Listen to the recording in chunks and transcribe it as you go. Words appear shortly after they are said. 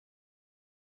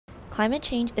Climate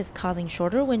change is causing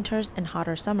shorter winters and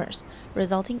hotter summers,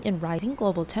 resulting in rising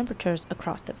global temperatures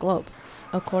across the globe.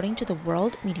 According to the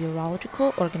World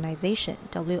Meteorological Organization,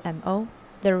 WMO,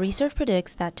 the research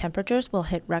predicts that temperatures will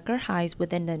hit record highs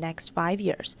within the next 5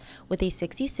 years, with a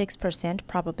 66%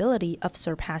 probability of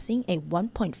surpassing a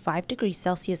 1.5 degrees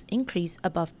Celsius increase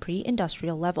above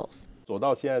pre-industrial levels. 走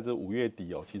到现在这5月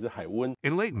底其实海温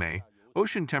In late May,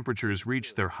 ocean temperatures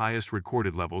reached their highest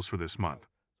recorded levels for this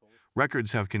month.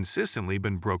 Records have consistently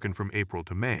been broken from April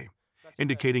to May,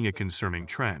 indicating a concerning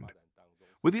trend.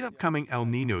 With the upcoming El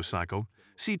Niño cycle,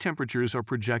 sea temperatures are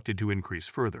projected to increase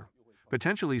further,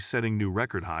 potentially setting new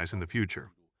record highs in the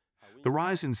future. The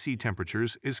rise in sea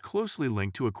temperatures is closely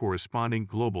linked to a corresponding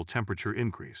global temperature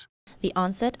increase. The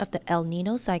onset of the El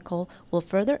Niño cycle will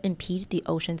further impede the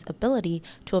ocean's ability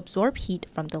to absorb heat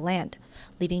from the land,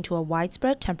 leading to a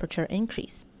widespread temperature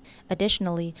increase.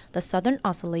 Additionally, the southern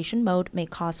oscillation mode may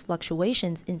cause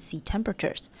fluctuations in sea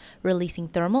temperatures, releasing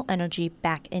thermal energy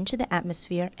back into the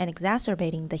atmosphere and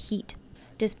exacerbating the heat.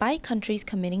 Despite countries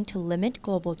committing to limit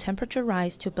global temperature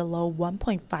rise to below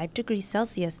 1.5 degrees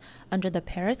Celsius under the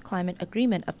Paris Climate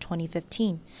Agreement of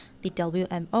 2015, the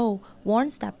WMO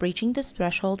warns that breaching this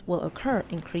threshold will occur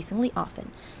increasingly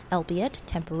often, albeit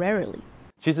temporarily.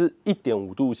 其实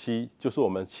1.5度C 就是我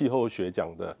们气候学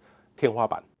讲的天花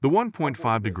板。 The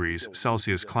 1.5 degrees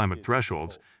Celsius climate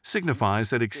threshold signifies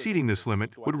that exceeding this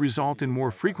limit would result in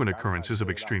more frequent occurrences of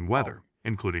extreme weather,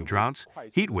 including droughts,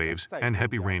 heat waves, and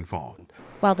heavy rainfall.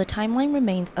 While the timeline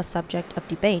remains a subject of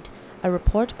debate, a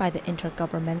report by the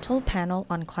Intergovernmental Panel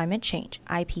on Climate Change,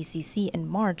 IPCC, in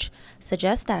March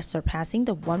suggests that surpassing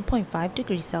the 1.5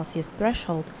 degrees Celsius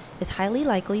threshold is highly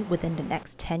likely within the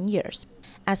next 10 years.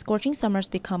 As scorching summers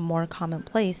become more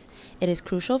commonplace, it is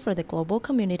crucial for the global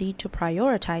community to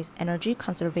prioritize energy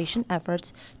conservation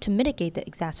efforts to mitigate the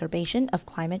exacerbation of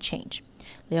climate change.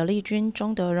 Liu Lijun,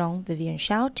 Zhong Derong, Vivian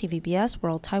Xiao, TVBS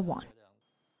World Taiwan.